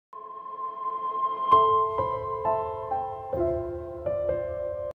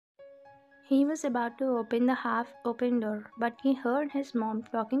He was about to open the half open door, but he heard his mom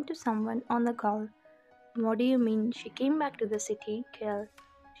talking to someone on the call. What do you mean? She came back to the city, Kill.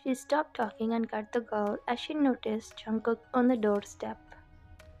 She stopped talking and cut the call as she noticed Jungkook on the doorstep.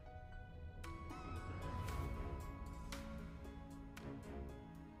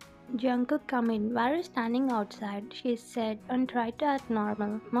 Jungkook, come in. Why are you standing outside? She said and tried to act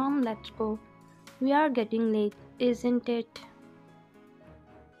normal. Mom, let's go. We are getting late, isn't it?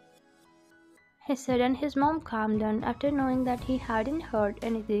 He said, and his mom calmed down after knowing that he hadn't heard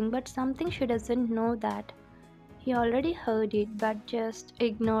anything, but something she doesn't know that. He already heard it but just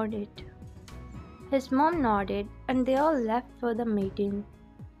ignored it. His mom nodded and they all left for the meeting.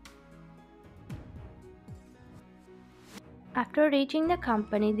 After reaching the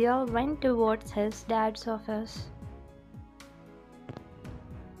company, they all went towards his dad's office.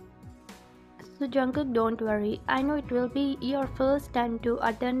 So Jungkook, don't worry. I know it will be your first time to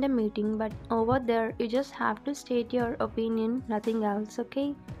attend a meeting, but over there you just have to state your opinion, nothing else,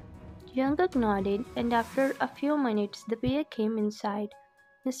 okay? Jungkook nodded, and after a few minutes, the PA came inside.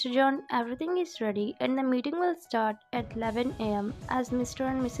 Mr. John, everything is ready, and the meeting will start at 11 a.m. as Mr.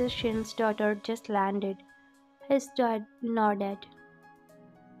 and Mrs. Shin's daughter just landed. His dad nodded.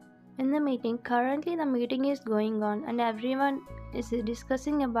 In the meeting, currently the meeting is going on, and everyone is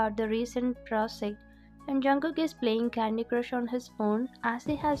discussing about the recent project. And Jungkook is playing Candy Crush on his phone as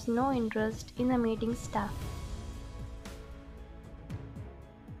he has no interest in the meeting staff.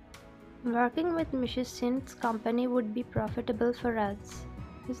 Working with Mrs. Shin's company would be profitable for us,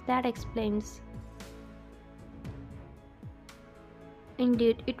 his dad explains.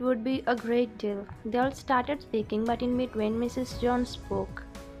 Indeed, it would be a great deal. They all started speaking, but in between, Mrs. John spoke.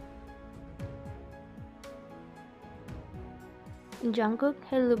 Jungkook,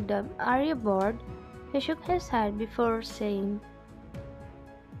 he looked up. Are you bored? He shook his head before saying,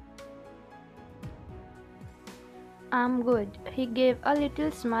 I'm good. He gave a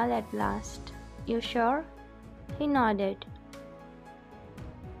little smile at last. You sure? He nodded.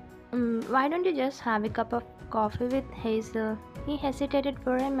 Why don't you just have a cup of coffee with Hazel? He hesitated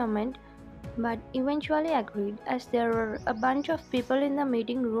for a moment, but eventually agreed as there were a bunch of people in the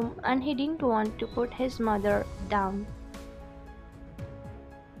meeting room and he didn't want to put his mother down.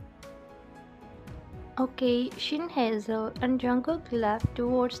 Okay, Shin, Hazel, and Jungkook left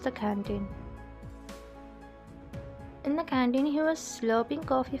towards the canteen. In the canteen, he was slurping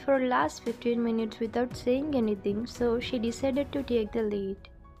coffee for the last 15 minutes without saying anything, so she decided to take the lead.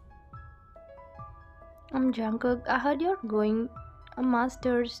 Jungkook, I heard you're going a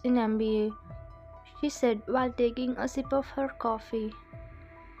master's in MBA, she said while taking a sip of her coffee.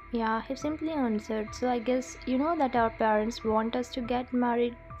 Yeah, he simply answered, so I guess you know that our parents want us to get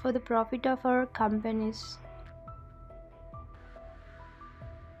married for the profit of our companies.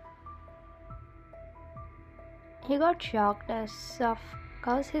 He got shocked as of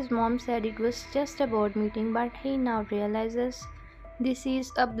cause his mom said it was just a board meeting, but he now realizes this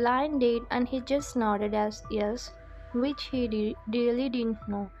is a blind date and he just nodded as yes, which he really didn't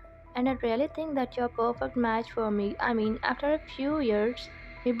know. And I really think that you're a perfect match for me. I mean, after a few years,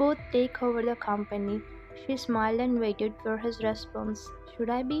 we both take over the company. She smiled and waited for his response. Should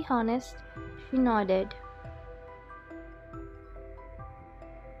I be honest? She nodded.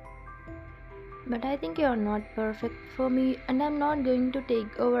 But I think you're not perfect for me and I'm not going to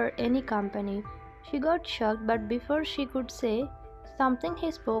take over any company. She got shocked, but before she could say something,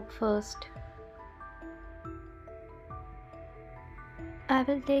 he spoke first. I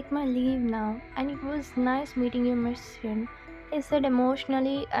will take my leave now, and it was nice meeting you, Miss Shin, he said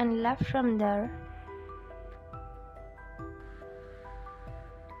emotionally and left from there.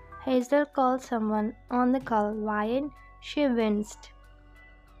 Hazel called someone on the call. Wyatt, she winced.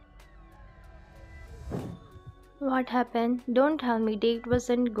 What happened? Don't tell me date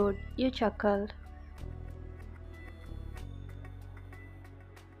wasn't good. You chuckled.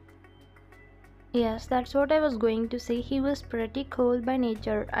 Yes, that's what I was going to say. He was pretty cold by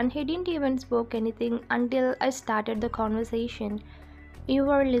nature and he didn't even spoke anything until I started the conversation. You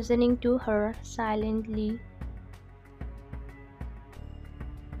were listening to her silently.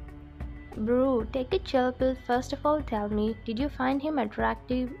 Bro, take a chill pill. First of all, tell me, did you find him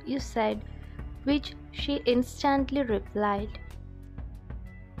attractive? You said, which she instantly replied.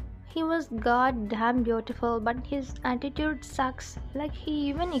 He was goddamn beautiful, but his attitude sucks. Like he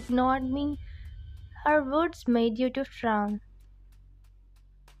even ignored me. Her words made you to frown.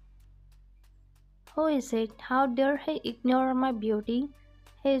 Who is it? How dare he ignore my beauty?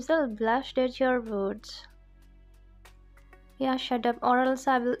 Hazel blushed at your words. Yeah, shut up, or else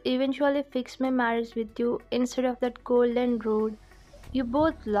I will eventually fix my marriage with you instead of that cold and rude. You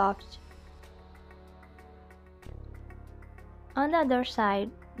both laughed. On the other side,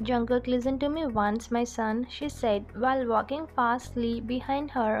 Jungkook, listen to me once, my son, she said while walking fastly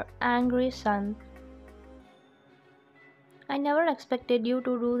behind her angry son. I never expected you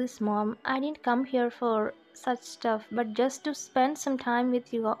to do this, Mom. I didn't come here for such stuff, but just to spend some time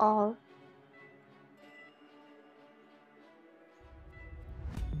with you all.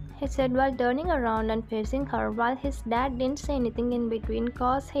 He said while turning around and facing her while his dad didn't say anything in between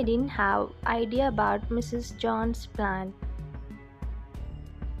cause he didn't have idea about Mrs. John's plan.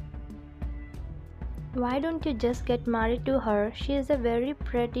 Why don't you just get married to her? She is a very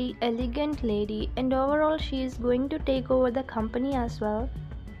pretty, elegant lady and overall she is going to take over the company as well.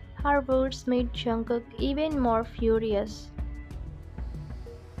 Her words made Jungkook even more furious.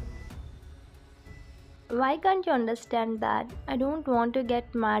 Why can't you understand that? I don't want to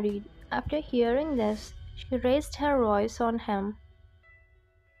get married. After hearing this, she raised her voice on him.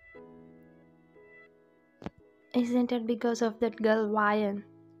 Isn't it because of that girl Ryan?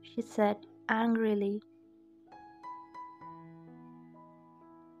 She said angrily.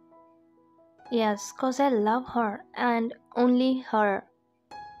 Yes, 'cause I love her and only her.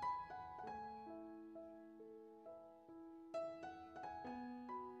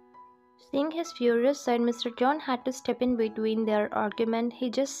 Seeing his furious side, Mr. John had to step in between their argument. He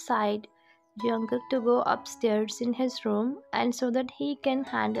just sighed Jungkook to go upstairs in his room and so that he can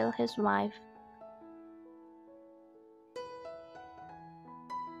handle his wife.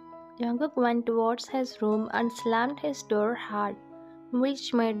 Jungkook went towards his room and slammed his door hard,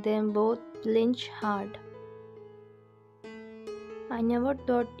 which made them both flinch hard. I never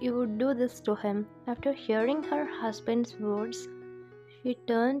thought you would do this to him. After hearing her husband's words, she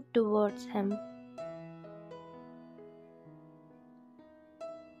turned towards him.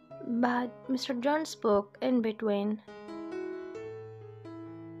 But Mr. John spoke in between.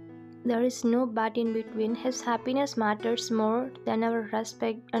 There is no but in between. His happiness matters more than our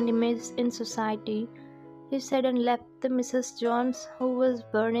respect and image in society, he said and left the Mrs. Jones, who was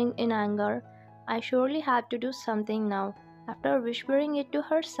burning in anger. I surely have to do something now. After whispering it to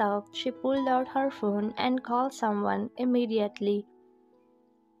herself, she pulled out her phone and called someone immediately.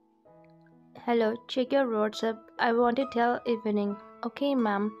 Hello, check your WhatsApp. I want it till evening. Okay,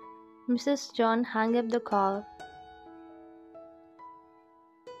 ma'am. Mrs. John hung up the call.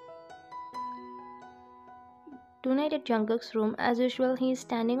 Tonight at Jungkook's room, as usual, he is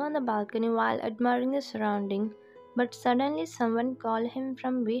standing on the balcony while admiring the surrounding. But suddenly someone called him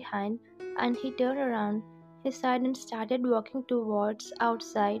from behind and he turned around. He sighed and started walking towards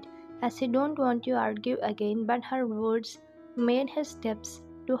outside as he don't want to argue again, but her words made his steps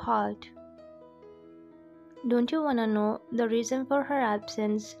to halt. Don't you wanna know the reason for her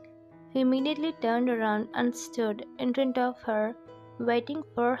absence? He immediately turned around and stood in front of her, waiting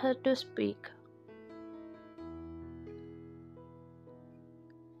for her to speak.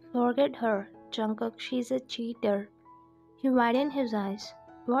 Forget her, Jungkook, she's a cheater. He widened his eyes.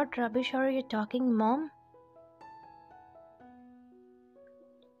 What rubbish are you talking, Mom?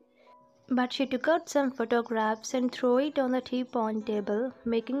 But she took out some photographs and threw it on the teapot table,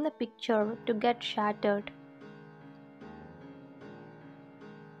 making the picture to get shattered.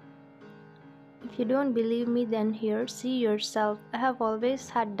 If you don't believe me, then here, see yourself. I have always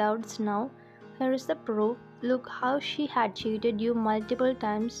had doubts now. Here is the proof. Look how she had cheated you multiple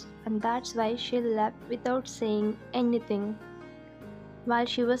times, and that's why she left without saying anything. While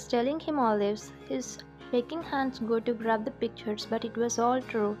she was telling him all this, his shaking hands go to grab the pictures, but it was all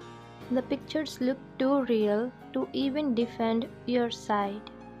true. The pictures looked too real to even defend your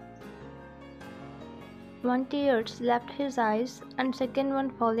side. One tear left his eyes, and second one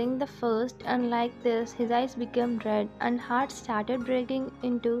following the first, and like this, his eyes became red, and heart started breaking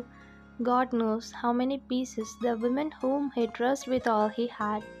into God knows how many pieces. The woman whom he trusted with all he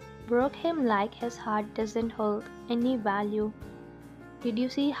had broke him like his heart doesn't hold any value. Did you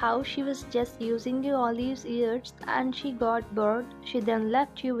see how she was just using you all these years and she got bored? She then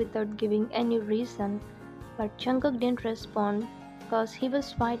left you without giving any reason. But Jungkook didn't respond because he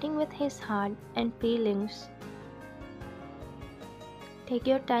was fighting with his heart and feelings. Take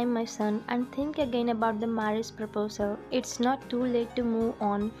your time, my son, and think again about the marriage proposal. It's not too late to move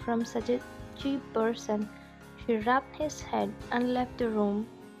on from such a cheap person. She rubbed his head and left the room.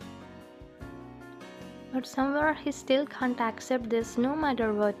 But somewhere he still can't accept this no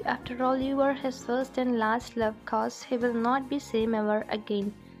matter what. After all, you were his first and last love, cause he will not be same ever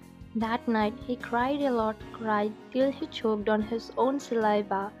again. That night he cried a lot, cried till he choked on his own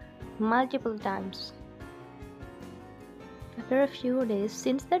saliva multiple times. After a few days,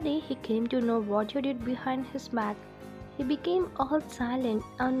 since the day he came to know what you did behind his back, he became all silent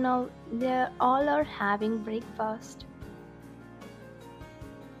and now they all are having breakfast.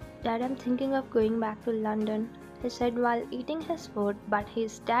 Dad, I'm thinking of going back to London, he said while eating his food, but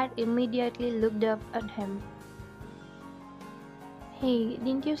his dad immediately looked up at him. Hey,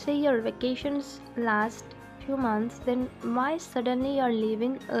 didn't you say your vacations last few months? Then why suddenly you're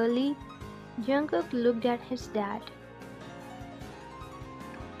leaving early? Jungkook looked at his dad.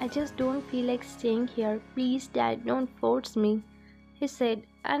 I just don't feel like staying here. Please, Dad, don't force me, he said,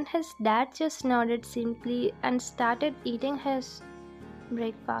 and his dad just nodded simply and started eating his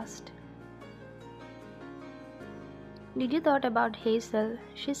breakfast. Did you thought about Hazel?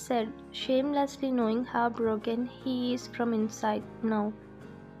 She said, shamelessly knowing how broken he is from inside. No.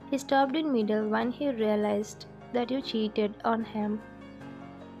 He stopped in middle when he realized that you cheated on him.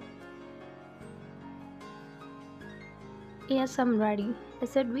 Yes, I'm ready, he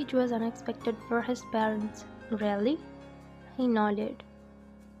said, which was unexpected for his parents. Really? He nodded.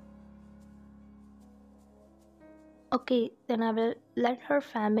 Okay, then I will let her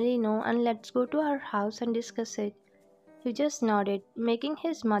family know and let's go to our house and discuss it. He just nodded, making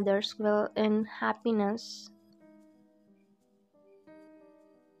his mother squeal in happiness.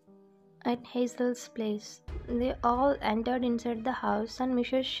 At Hazel's place, they all entered inside the house and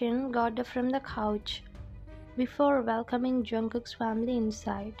Mrs. Shin got up from the couch before welcoming Jungkook's family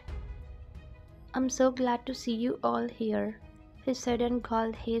inside. I'm so glad to see you all here, he said and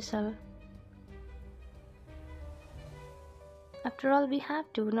called Hazel. After all, we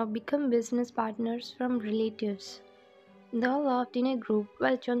have to now become business partners from relatives. They all laughed in a group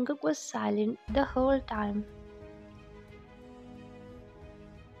while Jungkook was silent the whole time.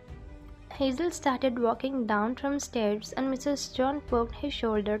 Hazel started walking down from stairs and Mrs. John poked his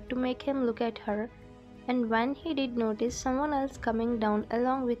shoulder to make him look at her, and when he did notice someone else coming down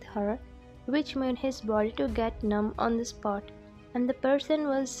along with her, which made his body to get numb on the spot, and the person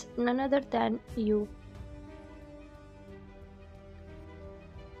was none other than you.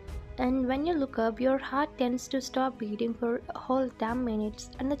 And when you look up, your heart tends to stop beating for a whole damn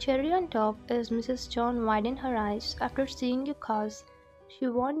minutes, and the cherry on top is Mrs. John widened her eyes after seeing you cause she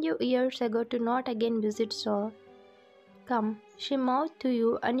warned you years ago to not again visit Seoul. Come, she mouthed to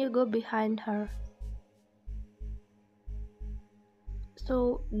you and you go behind her.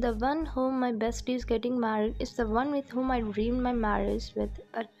 So, the one whom my bestie is getting married is the one with whom I dreamed my marriage with.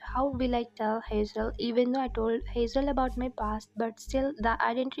 But how will I tell Hazel, even though I told Hazel about my past, but still the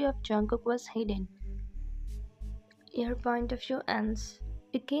identity of Jungkook was hidden? Your point of view ends.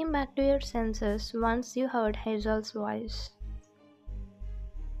 You came back to your senses once you heard Hazel's voice.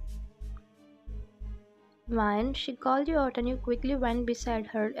 When she called you out and you quickly went beside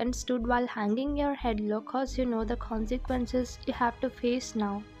her and stood while hanging your head low cause you know the consequences you have to face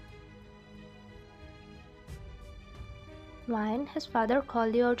now. When his father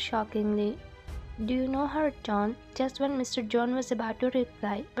called you out shockingly. Do you know her tone? Just when Mr. John was about to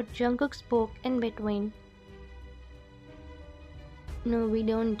reply, but Jungkook spoke in between. No, we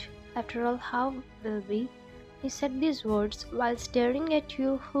don't. After all, how will we? He said these words while staring at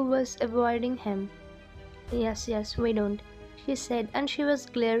you who was avoiding him. Yes, we don't, she said, and she was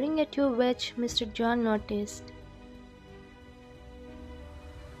glaring at you, which Mr. John noticed.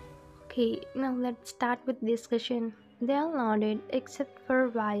 Okay, now let's start with discussion. They all nodded except for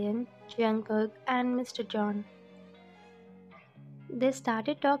Ryan, Jungkook, and Mr. John. They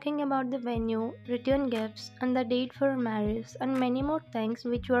started talking about the venue, return gifts, and the date for marriage, and many more things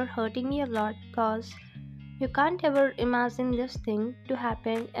which were hurting me a lot cause you can't ever imagine this thing to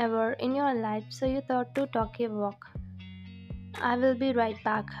happen ever in your life, so you thought to talk a walk. I will be right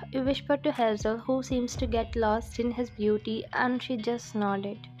back, you whispered to Hazel, who seems to get lost in his beauty, and she just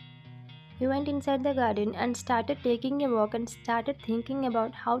nodded. You went inside the garden and started taking a walk and started thinking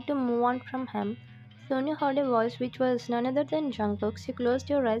about how to move on from him. Soon you heard a voice which was none other than Jungkook's. You closed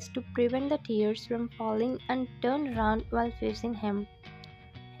your eyes to prevent the tears from falling and turned around while facing him.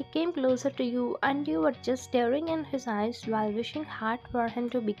 He came closer to you and you were just staring in his eyes while wishing hard for him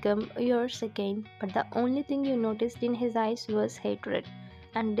to become yours again. But the only thing you noticed in his eyes was hatred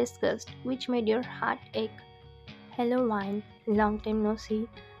and disgust, which made your heart ache. Hello, Wine. Long time no see,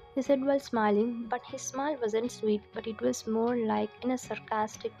 he said while smiling, but his smile wasn't sweet, but it was more like in a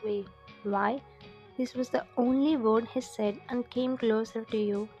sarcastic way. Why? This was the only word he said and came closer to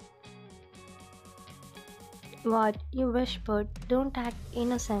you. What? You whispered. Don't act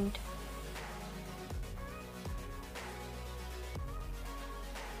innocent.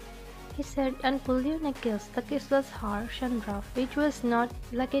 He said and pulled you in a kiss. The kiss was harsh and rough, which was not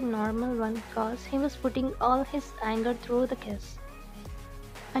like a normal one because he was putting all his anger through the kiss.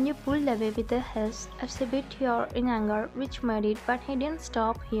 And you pulled away with a hiss, as a bit here in anger, which made it, but he didn't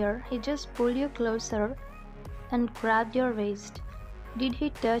stop here. He just pulled you closer and grabbed your waist. Did he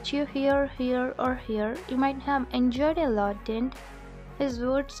touch you here, here, or here? You might have enjoyed a lot, didn't? His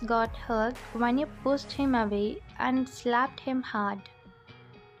words got hurt when you pushed him away and slapped him hard.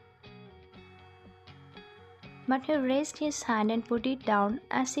 But he raised his hand and put it down,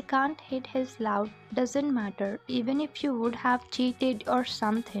 as he can't hit his loud. Doesn't matter, even if you would have cheated or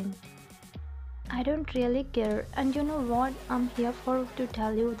something. I don't really care, and you know what? I'm here for to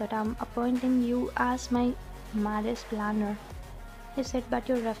tell you that I'm appointing you as my marriage planner. He said, but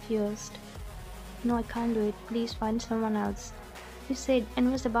you refused. No, I can't do it. Please find someone else. He said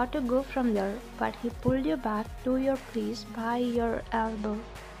and was about to go from there, but he pulled you back to your place by your elbow.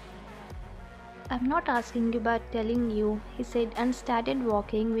 I'm not asking you but telling you, he said and started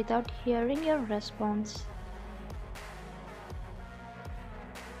walking without hearing your response.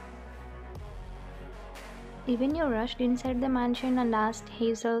 Even you rushed inside the mansion and asked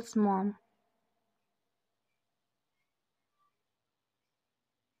Hazel's mom,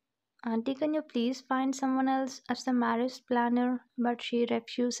 Auntie, can you please find someone else as the marriage planner? But she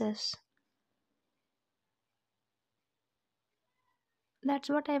refuses. That's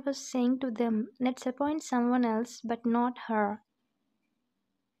what I was saying to them. Let's appoint someone else, but not her.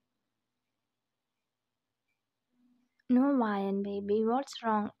 No, Ryan, baby, what's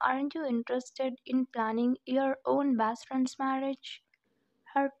wrong? Aren't you interested in planning your own best friend's marriage?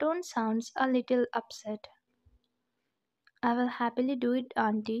 Her tone sounds a little upset. I will happily do it,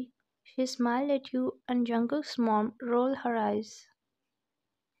 Auntie. She smiled at you, and Jungkook's mom rolled her eyes.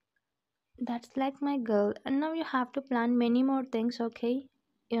 That's like my girl, and now you have to plan many more things, okay?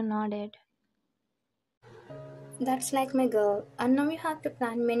 You nodded. That's like my girl, and now you have to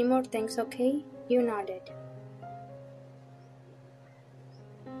plan many more things, okay? You nodded.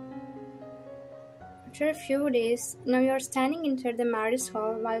 After a few days, now you are standing inside the marriage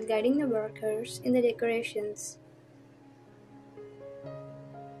hall while guiding the workers in the decorations.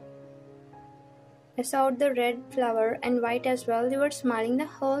 I saw the red flower and white as well. You were smiling the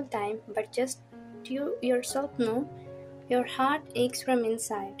whole time, but just you yourself know, your heart aches from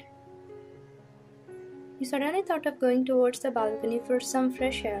inside. You suddenly thought of going towards the balcony for some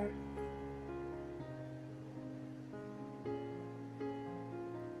fresh air.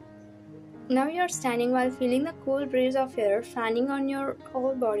 Now you are standing while feeling the cool breeze of air fanning on your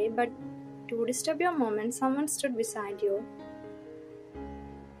whole body, but to disturb your moment, someone stood beside you.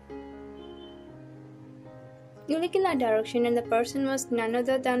 You look in that direction, and the person was none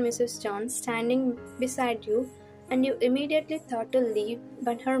other than Mrs. John standing beside you, and you immediately thought to leave,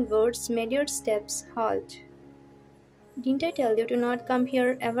 but her words made your steps halt. Didn't I tell you to not come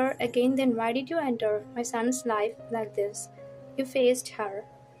here ever again? Then why did you enter my son's life like this? You faced her.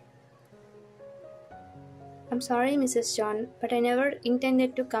 I'm sorry, Mrs. John, but I never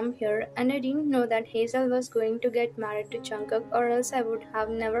intended to come here, and I didn't know that Hazel was going to get married to Jungkook, or else I would have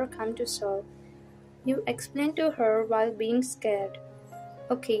never come to Seoul. You explained to her while being scared.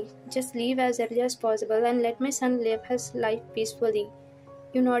 Okay, just leave as early as possible and let my son live his life peacefully.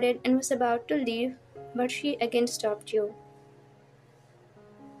 You nodded and was about to leave, but she again stopped you.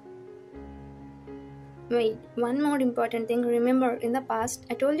 Wait, one more important thing. Remember, in the past,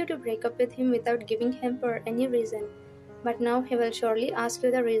 I told you to break up with him without giving him for any reason. But now he will surely ask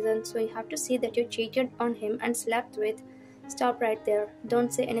you the reason, so you have to say that you cheated on him and slept with. Stop right there.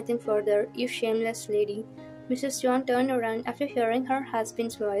 Don't say anything further, you shameless lady. Mrs. John turned around after hearing her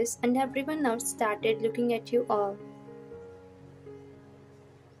husband's voice, and everyone now started looking at you all.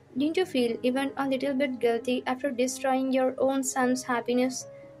 Didn't you feel even a little bit guilty after destroying your own son's happiness?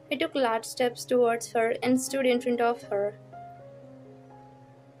 He took large steps towards her and stood in front of her.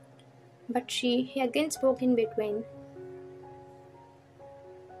 But he again spoke in between.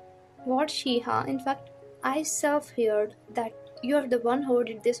 What she, huh? In fact, I self-heard that you are the one who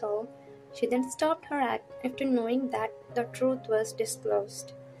did this all. She then stopped her act after knowing that the truth was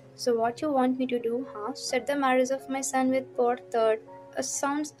disclosed. So what you want me to do, huh? Set the marriage of my son with poor third. A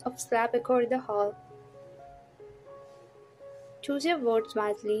sound of slap echoed the hall. Choose your words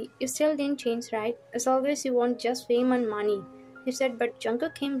wisely. You still didn't change, right? As always, you want just fame and money. He said, but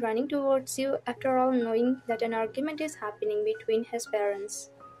Jungkook came running towards you after all, knowing that an argument is happening between his parents.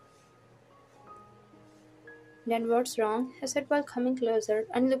 Then what's wrong? He said while coming closer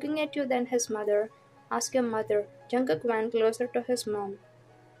and looking at you than his mother. Ask your mother. Jungkook went closer to his mom.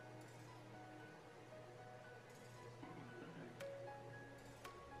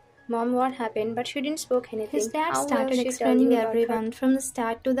 Mom, what happened? But she didn't spoke anything. His dad started explaining everyone from the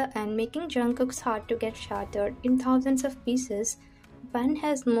start to the end, making Jungkook's heart to get shattered in thousands of pieces. When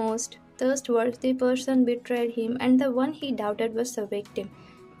his most thirst-worthy person betrayed him, and the one he doubted was the victim.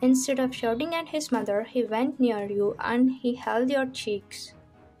 Instead of shouting at his mother, he went near you and he held your cheeks.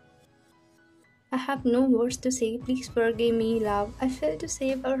 I have no words to say. Please forgive me, love. I failed to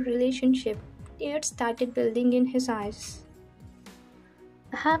save our relationship. Tears started building in his eyes.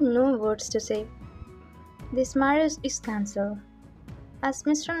 I have no words to say. This marriage is cancelled. As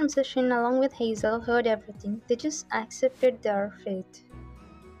Mr. and Mrs. Shin along with Hazel heard everything, they just accepted their fate.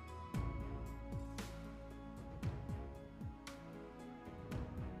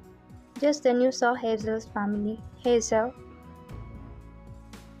 Just then you saw Hazel's family. Hazel,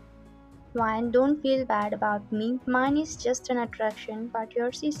 Wine, don't feel bad about me. Mine is just an attraction, but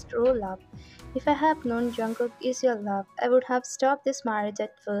yours is true love. If I had known Jungkook is your love, I would have stopped this marriage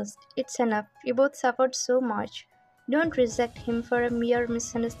at first. It's enough. You both suffered so much. Don't reject him for a mere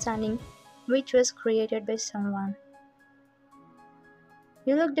misunderstanding which was created by someone.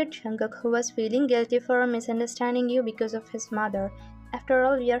 You looked at Jungkook, who was feeling guilty for misunderstanding you because of his mother. After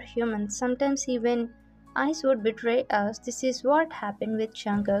all, we are humans. Sometimes even eyes would betray us. This is what happened with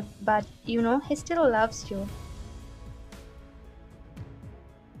Jungkook, but he still loves you.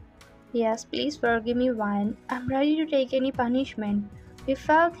 Yes, please forgive me, Wine. I'm ready to take any punishment. We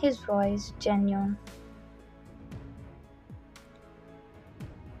felt his voice genuine.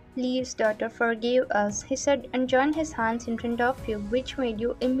 Please, daughter, forgive us, he said and joined his hands in front of you, which made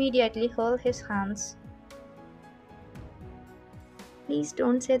you immediately hold his hands. Please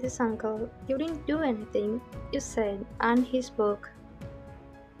don't say this, uncle. You didn't do anything, you said, and he spoke.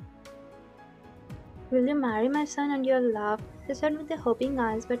 Will you marry my son and your love? He said with the hoping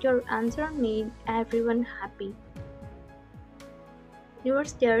eyes, but your answer made everyone happy. You were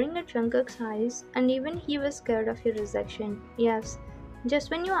staring at Jungkook's eyes, and even he was scared of your rejection. Yes,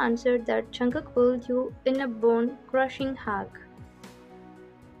 just when you answered that, Jungkook pulled you in a bone-crushing hug.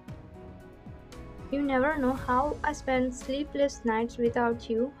 You never know how I spent sleepless nights without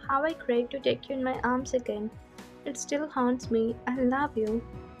you, how I craved to take you in my arms again. It still haunts me. I love you.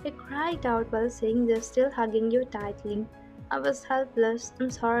 He cried out while saying this, still hugging you tightly. I was helpless.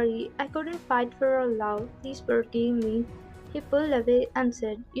 I'm sorry. I couldn't fight for our love. Please forgive me. He pulled away and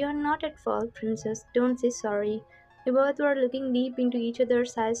said, "You're not at fault, princess. Don't say sorry." You both were looking deep into each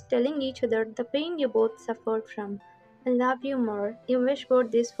other's eyes, telling each other the pain you both suffered from. I love you more. You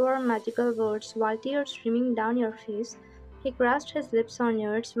whispered these four magical words while tears streaming down your face. He crossed his lips on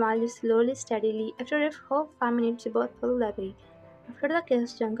yours while you slowly, steadily, after a whole 5 minutes, you both pulled away. After the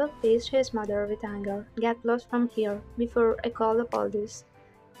kiss, Jungkook faced his mother with anger. Get lost from here before I call the police.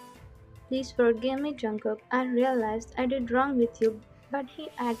 Please forgive me, Jungkook. I realized I did wrong with you, but he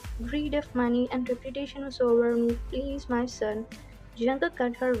had greed of money and reputation was over me. Please, my son. Jungkook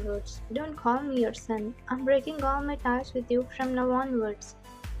cut her words. Don't call me your son. I'm breaking all my ties with you from now onwards.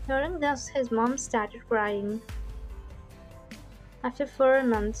 Hearing this, his mom started crying. After 4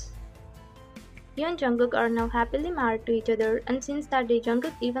 months, you and Jungkook are now happily married to each other, and since that day,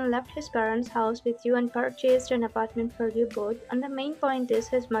 Jungkook even left his parents' house with you and purchased an apartment for you both. And the main point is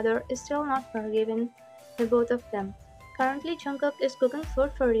his mother is still not forgiven by both of them. Currently, Jungkook is cooking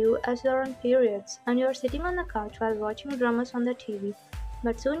food for you as you're on periods, and you're sitting on the couch while watching dramas on the TV.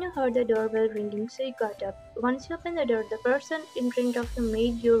 But soon you heard the doorbell ringing, so you got up. Once you opened the door, the person in front of you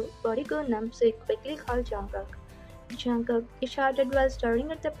made your body go numb, so you quickly called Jungkook. Jungkook, he shouted while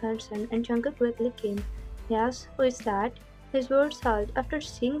staring at the person, and Jungkook quickly came. Yes, who is that? His words halted after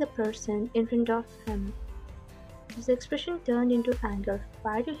seeing the person in front of him. His expression turned into anger.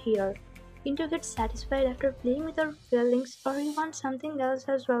 Why are you here? Didn't you get satisfied after playing with our feelings, or you want something else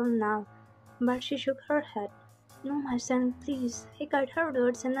as well now? But she shook her head. No, my son, please. He cut her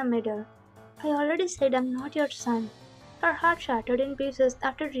words in the middle. I already said I'm not your son. Her heart shattered in pieces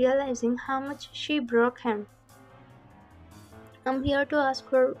after realizing how much she broke him. I'm here to ask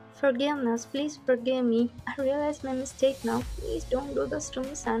for forgiveness. Please forgive me. I realize my mistake now. Please don't do this to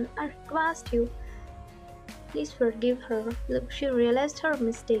me, son. I request you. Please forgive her. Look, she realized her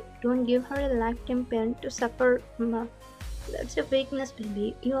mistake. Don't give her a lifetime pain to suffer. That's your weakness,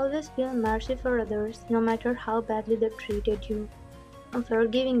 baby. You always feel mercy for others, no matter how badly they treated you. I'm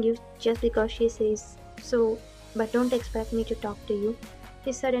forgiving you just because she says so, but don't expect me to talk to you.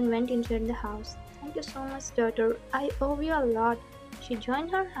 He said and went inside the house. Thank you so much, daughter. I owe you a lot. She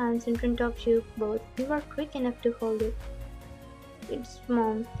joined her hands in front of you both. You were quick enough to hold it. It's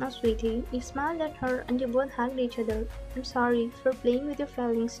mom. Now, sweetie. You smiled at her and you both hugged each other. I'm sorry for playing with your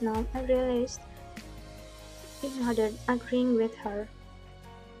feelings now. I realized. He nodded, agreeing with her.